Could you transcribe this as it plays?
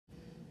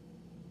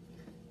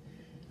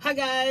Hi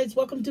guys,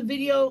 welcome to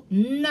video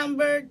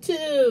number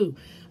 2.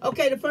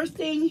 Okay, the first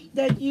thing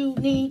that you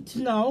need to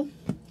know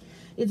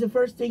is the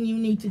first thing you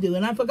need to do.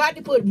 And I forgot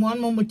to put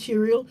one more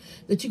material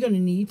that you're going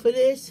to need for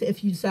this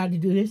if you decide to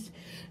do this.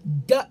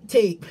 Duct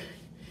tape.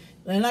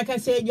 And like I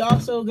said, you're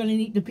also going to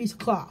need the piece of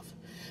cloth.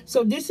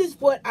 So this is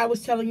what I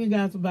was telling you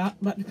guys about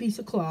the piece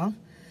of cloth.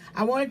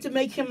 I wanted to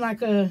make him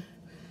like a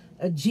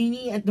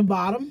genie at the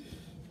bottom,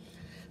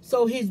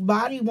 so his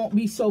body won't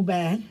be so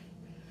bad.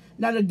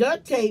 Now the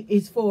duct tape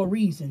is for a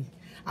reason.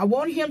 I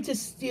want him to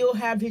still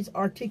have his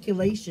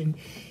articulation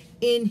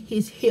in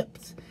his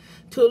hips,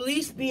 to at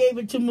least be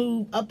able to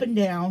move up and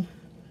down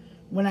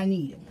when I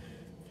need him.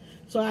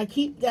 So I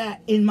keep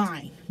that in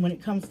mind when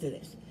it comes to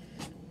this.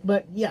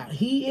 But yeah,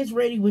 he is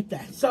ready with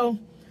that. So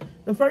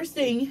the first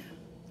thing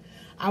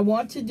I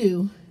want to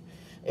do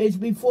is,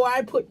 before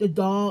I put the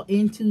doll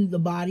into the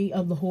body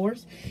of the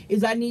horse,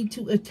 is I need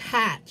to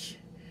attach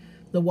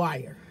the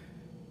wire.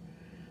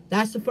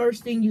 That's the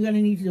first thing you're going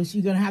to need to do. So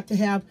you're going to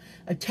have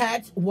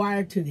attached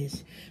wire to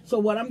this. So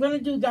what I'm going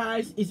to do,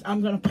 guys, is I'm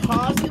going to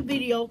pause the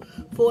video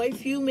for a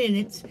few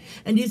minutes.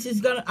 And this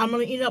is I'm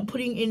going to end up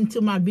putting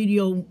into my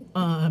video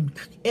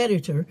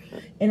editor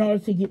in order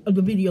to get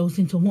the videos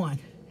into one.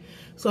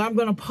 So I'm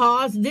going to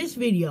pause this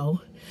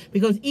video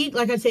because,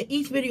 like I said,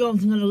 each video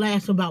is going to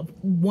last about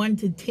 1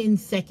 to 10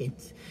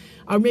 seconds.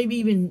 Or maybe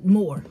even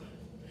more.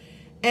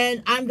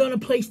 And I'm going to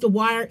place the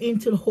wire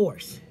into the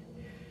horse.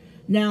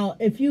 Now,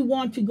 if you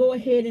want to go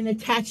ahead and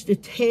attach the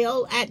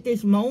tail at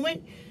this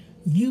moment,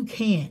 you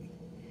can.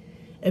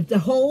 If the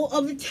whole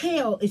of the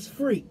tail is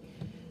free,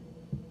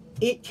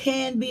 it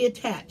can be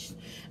attached.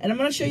 And I'm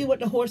going to show you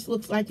what the horse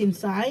looks like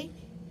inside.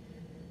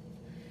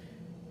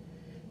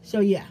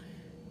 So, yeah.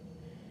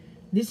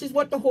 This is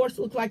what the horse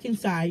looks like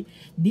inside.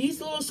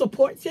 These little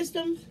support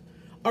systems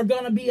are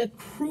going to be a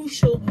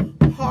crucial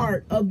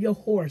part of your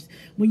horse.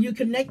 When you're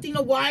connecting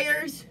the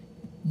wires,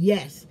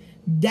 yes,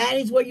 that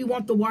is where you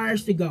want the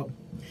wires to go.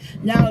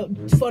 Now,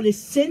 for the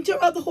center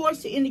of the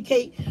horse to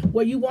indicate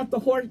where you want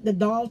the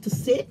doll to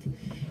sit,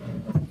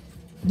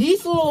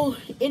 these little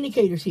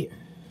indicators here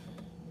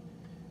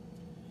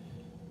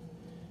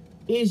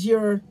is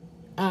your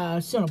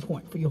center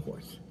point for your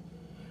horse,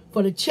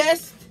 for the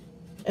chest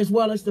as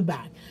well as the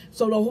back.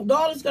 So the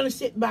doll is going to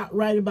sit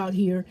right about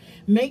here.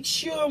 Make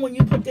sure when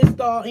you put this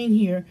doll in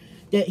here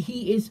that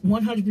he is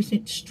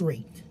 100%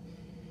 straight.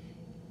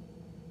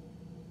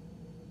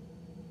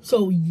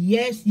 So,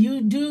 yes,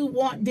 you do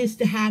want this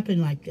to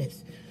happen like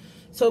this.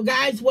 So,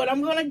 guys, what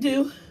I'm going to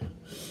do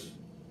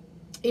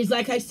is,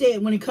 like I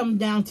said, when it comes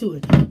down to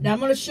it. Now, I'm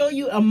going to show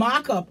you a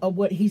mock-up of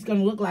what he's going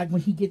to look like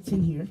when he gets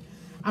in here.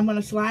 I'm going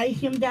to slide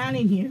him down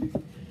in here.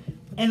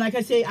 And like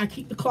I said, I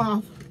keep the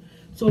cloth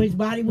so his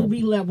body will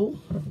be level.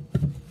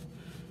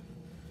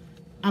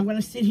 I'm going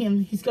to sit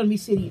him. He's going to be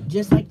sitting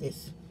just like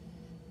this.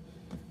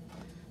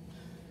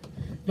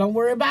 Don't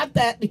worry about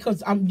that,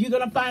 because you're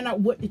going to find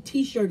out what the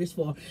t-shirt is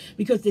for,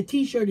 because the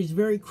t-shirt is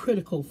very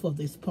critical for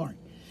this part.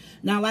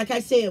 Now, like I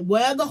said,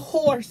 where the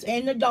horse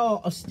and the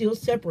doll are still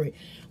separate,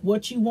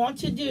 what you want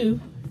to do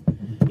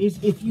is,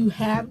 if you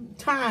have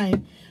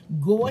time,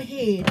 go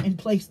ahead and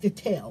place the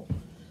tail.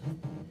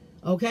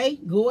 Okay?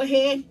 Go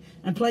ahead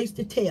and place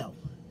the tail.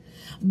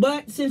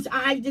 But since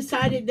I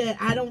decided that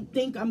I don't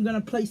think I'm going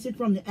to place it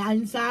from the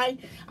inside,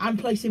 I'm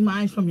placing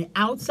mine from the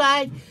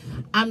outside,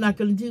 I'm not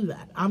going to do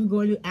that. I'm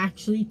going to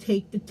actually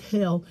take the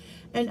tail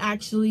and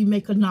actually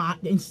make a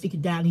knot and stick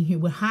it down in here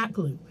with hot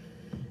glue.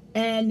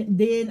 And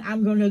then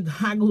I'm going to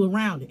hot glue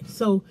around it.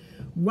 So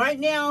right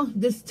now,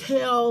 this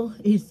tail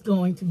is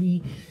going to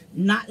be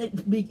not a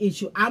big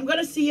issue. I'm going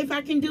to see if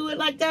I can do it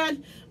like that,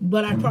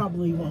 but I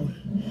probably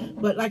won't.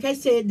 But like I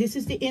said, this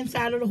is the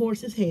inside of the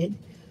horse's head.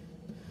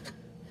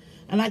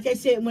 And like I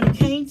said, when it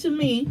came to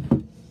me,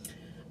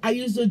 I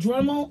used a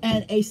Dremel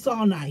and a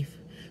saw knife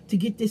to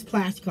get this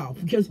plastic off.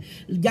 Because,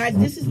 guys,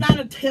 this is not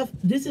a tough,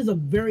 this is a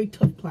very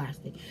tough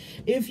plastic.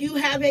 If you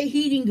have a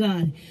heating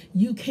gun,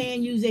 you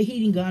can use a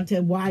heating gun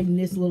to widen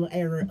this little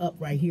area up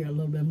right here a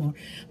little bit more.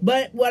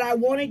 But what I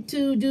wanted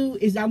to do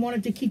is I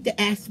wanted to keep the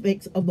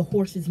aspects of the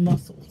horse's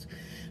muscles.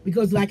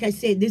 Because, like I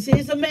said, this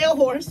is a male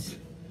horse.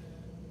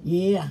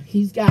 Yeah,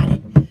 he's got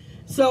it.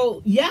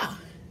 So, yeah.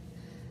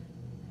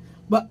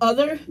 But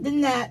other than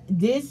that,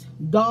 this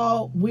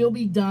doll will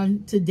be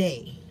done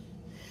today.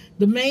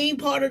 The main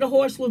part of the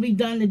horse will be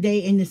done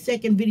today, and the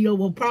second video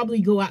will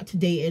probably go out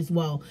today as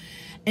well.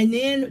 And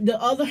then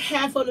the other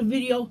half of the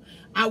video,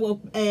 I will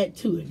add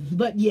to it.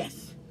 But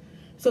yes.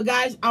 So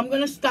guys, I'm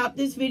going to stop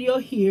this video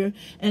here,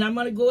 and I'm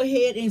going to go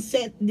ahead and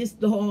set this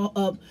doll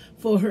up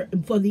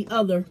for the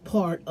other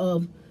part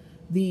of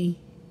the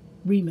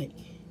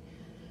remake.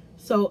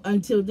 So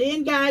until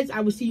then, guys, I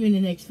will see you in the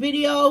next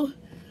video.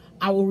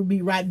 I will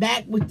be right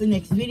back with the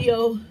next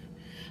video.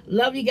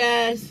 Love you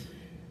guys.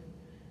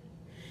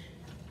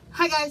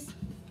 Hi guys,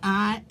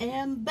 I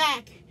am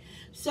back.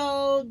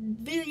 So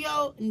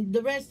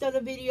the rest of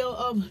the video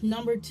of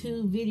number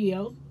 2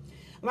 video.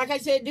 Like I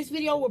said, this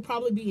video will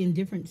probably be in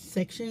different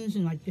sections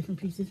and like different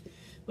pieces.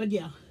 But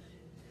yeah.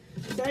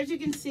 So as you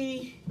can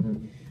see,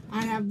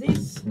 I have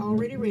this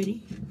already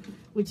ready,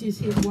 which is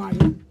his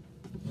wire.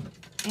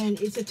 And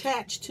it's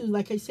attached to,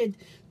 like I said,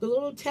 the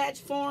little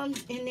attached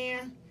forms in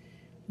there.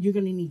 You're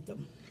going to need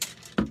them.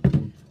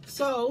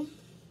 So,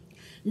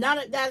 now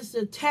that that's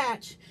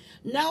attached,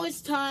 now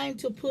it's time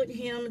to put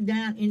him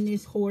down in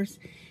this horse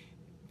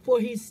for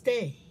his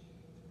stay.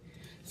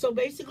 So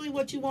basically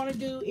what you want to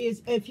do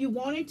is, if you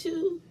wanted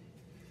to,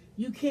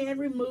 you can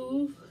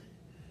remove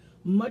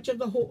much of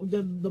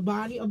the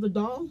body of the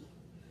doll.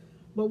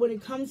 But when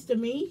it comes to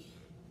me,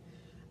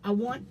 I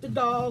want the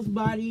doll's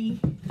body,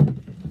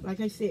 like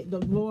I said, the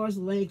lower's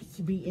legs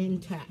to be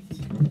intact.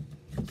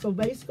 So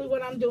basically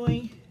what I'm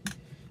doing,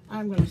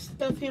 I'm going to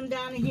stuff him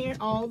down in here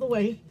all the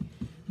way.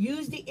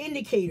 Use the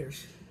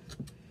indicators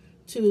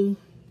to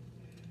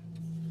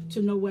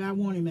know where I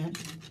want him at.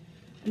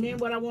 And then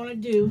what I want to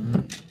do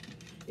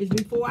is,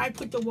 before I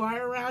put the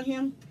wire around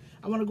him,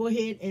 I want to go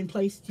ahead and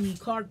place the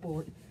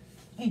cardboard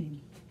in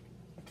him.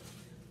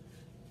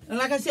 And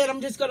like I said,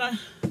 I'm just going to,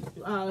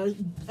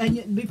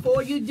 and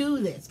before you do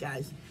this,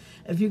 guys,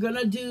 if you're going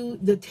to do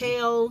the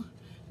tail,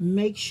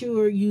 make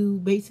sure you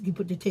basically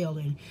put the tail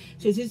in.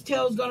 Since his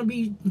tail is going to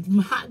be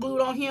hot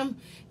glued on him,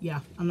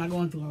 yeah, I'm not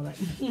going through all that.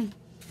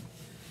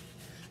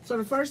 So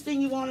the first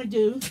thing you want to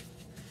do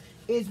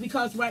is,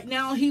 because right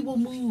now he will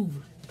move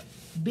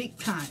big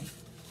time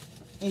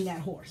in that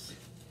horse.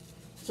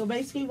 So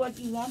basically what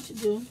you want to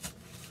do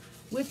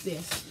with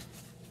this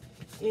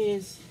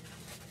is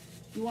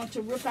you want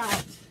to rip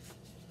out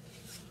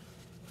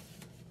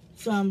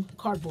some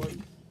cardboard.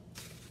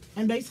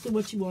 And basically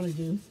what you want to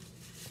do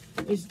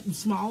is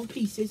small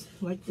pieces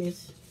like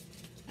this,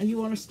 and you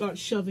want to start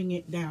shoving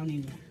it down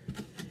in there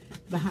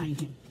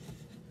behind him.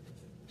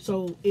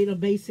 So it'll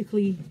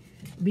basically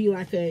be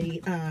like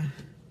a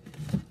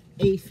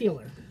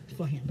filler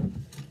for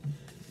him.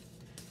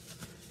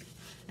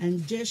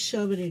 And just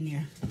shove it in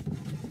there,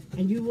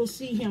 and you will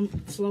see him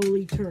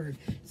slowly turn.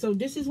 So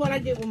this is what I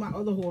did with my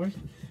other horse.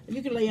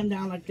 You can lay him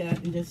down like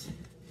that and just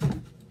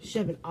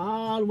shove it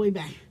all the way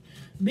back.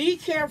 Be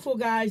careful,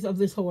 guys, of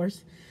this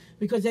horse,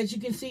 because as you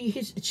can see,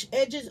 his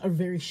edges are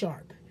very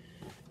sharp.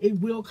 It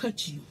will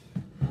cut you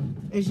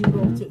as you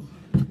go through.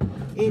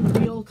 It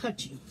will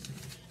cut you.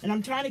 And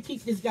I'm trying to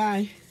keep this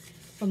guy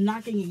from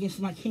knocking against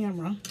my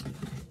camera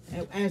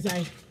as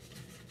I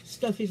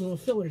stuff his little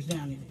fillers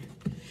down in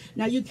there.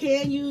 Now you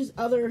can use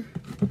other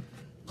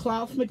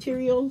cloth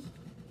material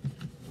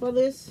for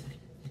this.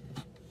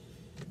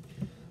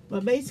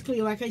 But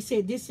basically, like I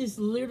said, this is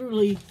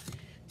literally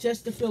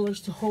just the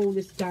fillers to hold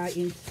this guy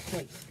in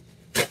place.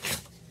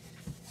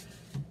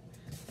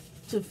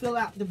 To fill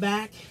out the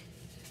back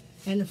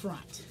and the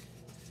front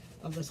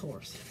of this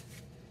horse.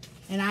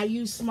 And I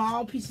use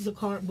small pieces of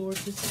cardboard,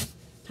 just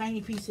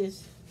tiny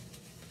pieces.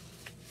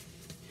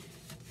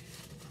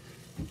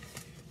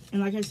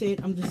 And like I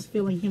said, I'm just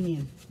filling him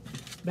in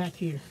back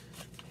here.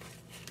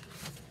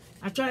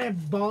 I try to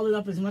ball it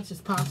up as much as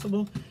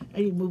possible. I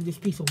need to move this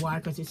piece of wire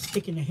because it's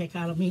sticking the heck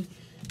out of me.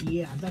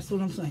 Yeah, that's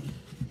what I'm saying.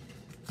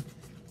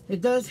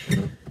 It does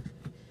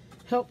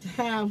help to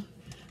have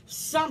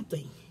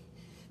something,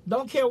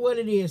 don't care what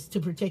it is, to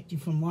protect you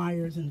from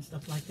wires and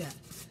stuff like that.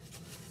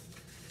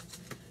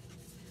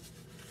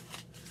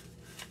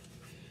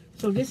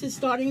 So this is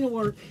starting to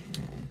work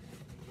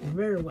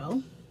very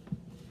well.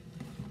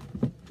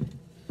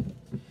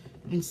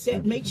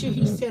 And make sure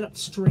he's set up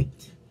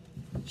straight.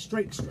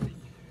 Straight.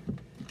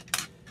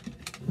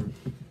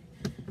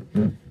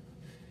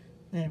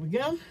 There we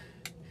go.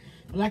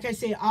 Like I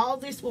said, all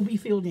this will be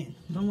filled in.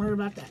 Don't worry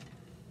about that.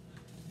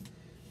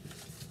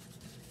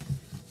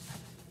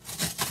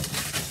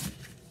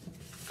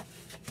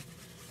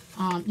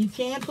 You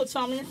can put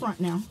some in the front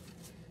now,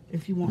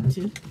 if you want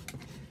to.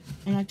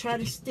 And I try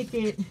to stick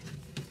it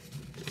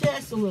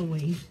just a little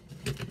way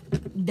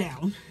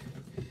down.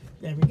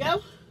 There we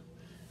go.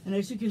 And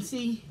as you can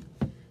see,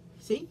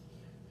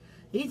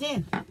 he's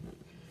in.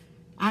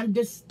 I'm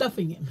just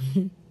stuffing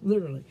him,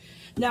 literally.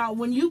 Now,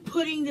 when you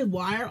putting the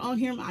wire on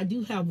him, I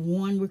do have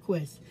one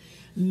request.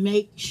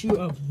 Make sure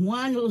of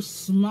one little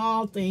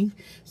small thing.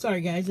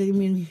 Sorry, guys, I didn't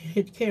mean to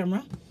hit the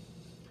camera.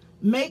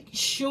 Make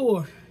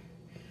sure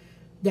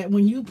that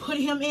when you put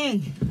him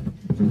in,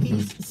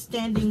 he's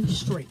standing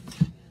straight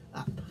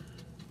up.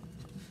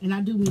 And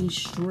I do mean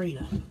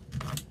straight up.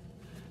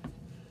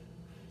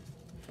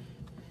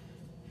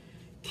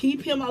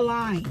 Keep him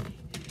aligned.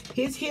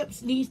 His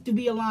hips needs to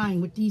be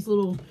aligned with these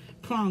little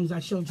prongs I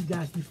showed you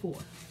guys before.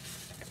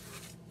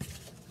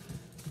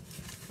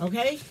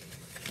 Okay?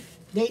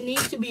 They need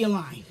to be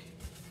aligned.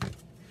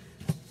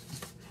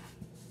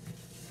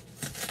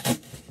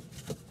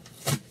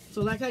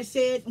 So like I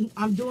said,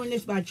 I'm doing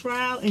this by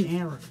trial and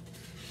error.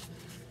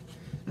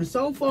 And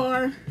so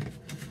far,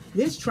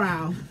 this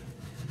trial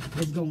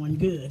is going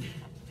good.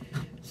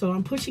 So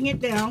I'm pushing it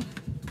down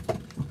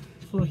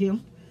for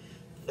him.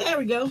 There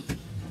we go.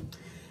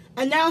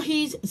 And now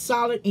he's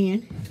solid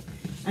in.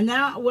 And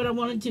now what I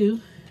want to do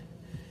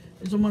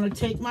is I'm going to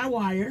take my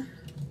wire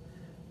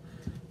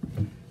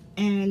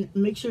and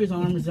make sure his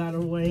arm is out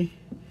of the way.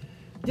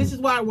 This is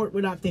why I work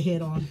without the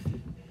head on,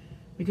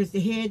 because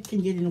the head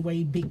can get in the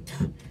way big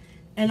time.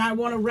 And I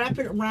want to wrap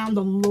it around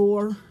the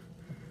lower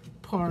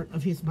part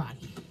of his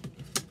body.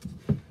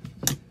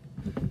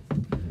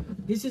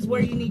 This is where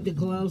you need the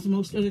gloves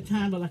most of the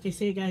time, but like I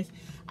said, guys,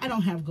 I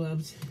don't have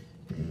gloves.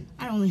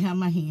 I only have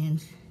my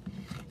hands.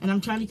 And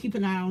I'm trying to keep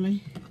an eye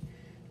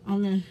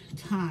on the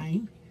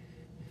time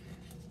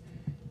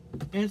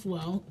as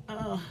well.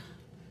 Come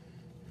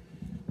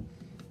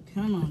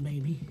on,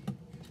 baby.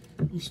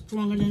 I'm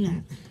stronger than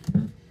that.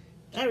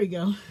 There we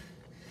go.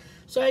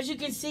 So as you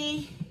can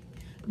see,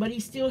 but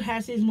he still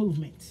has his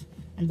movements.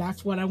 And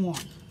that's what I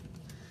want.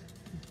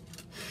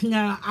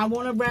 Now, I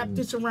want to wrap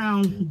this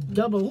around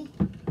double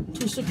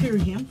to secure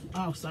him.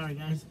 Oh, sorry,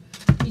 guys.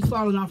 He's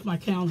falling off my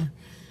counter.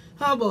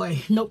 Oh,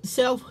 boy. Note to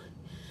self.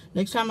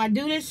 Next time I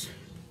do this,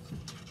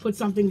 put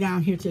something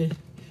down here to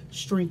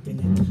strengthen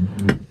it.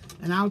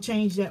 And I'll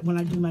change that when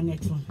I do my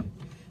next one.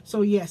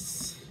 So,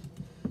 yes.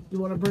 You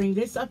want to bring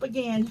this up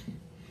again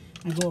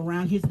and go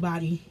around his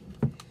body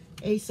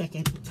a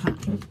second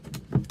time.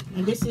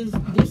 And this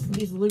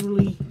is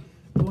literally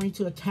going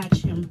to attach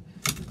him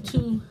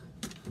to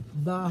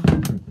the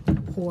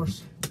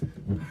horse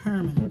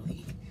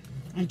permanently.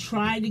 And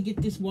try to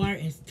get this wire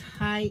as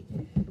tight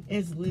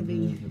as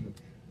living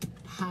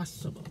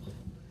possible.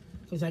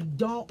 Because I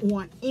don't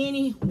want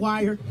any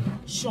wire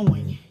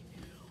showing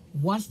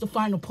once the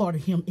final part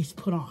of him is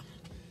put on.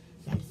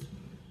 Guys.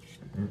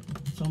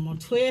 So I'm going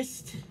to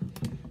twist,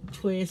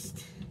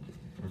 twist,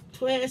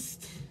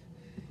 twist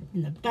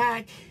in the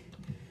back.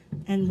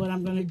 And what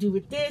I'm going to do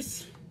with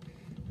this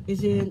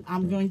is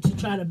I'm going to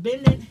try to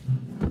bend it.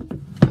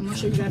 I'm going to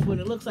show you guys what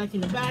it looks like in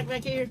the back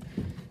right here.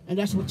 And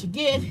that's what you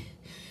get.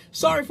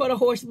 Sorry for the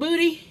horse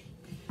booty.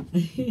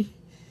 And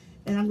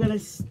I'm going to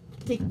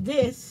stick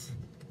this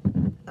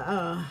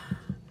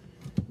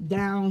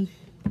down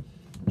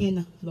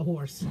in the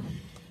horse.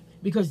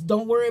 Because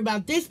don't worry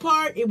about this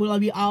part. It will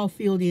be all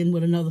filled in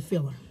with another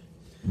filler.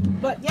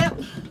 But, yep.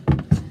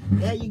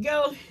 There you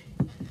go.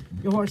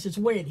 Your horse is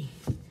ready.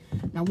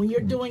 Now, when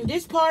you're doing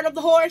this part of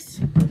the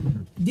horse,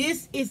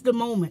 this is the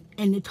moment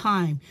and the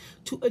time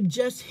to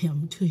adjust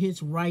him to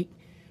his right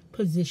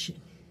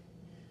position.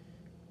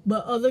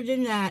 But other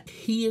than that,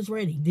 he is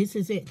ready. This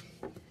is it.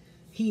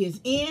 He is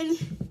in.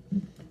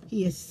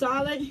 He is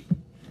solid.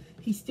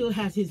 He still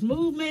has his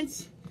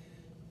movements.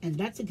 And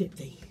that's a good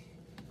thing.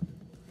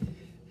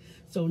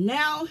 So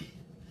now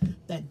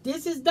that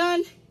this is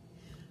done,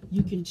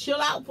 you can chill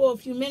out for a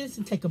few minutes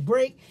and take a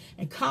break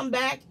and come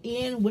back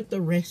in with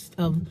the rest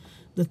of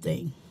the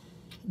thing.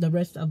 The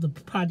rest of the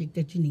project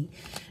that you need.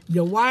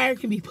 Your wire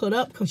can be put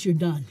up because you're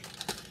done.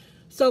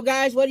 So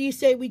guys, what do you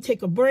say we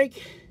take a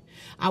break?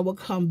 I will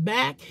come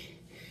back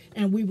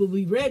and we will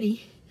be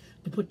ready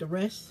to put the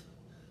rest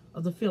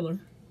of the filler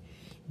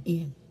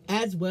in,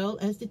 as well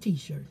as the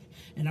t-shirt.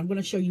 And I'm going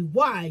to show you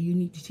why you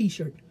need the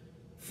t-shirt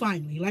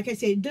finally. Like I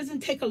said, it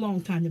doesn't take a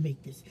long time to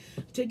make this.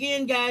 So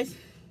again, guys,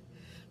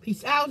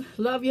 peace out.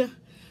 Love you.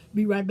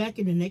 Be right back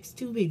in the next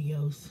 2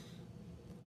 videos.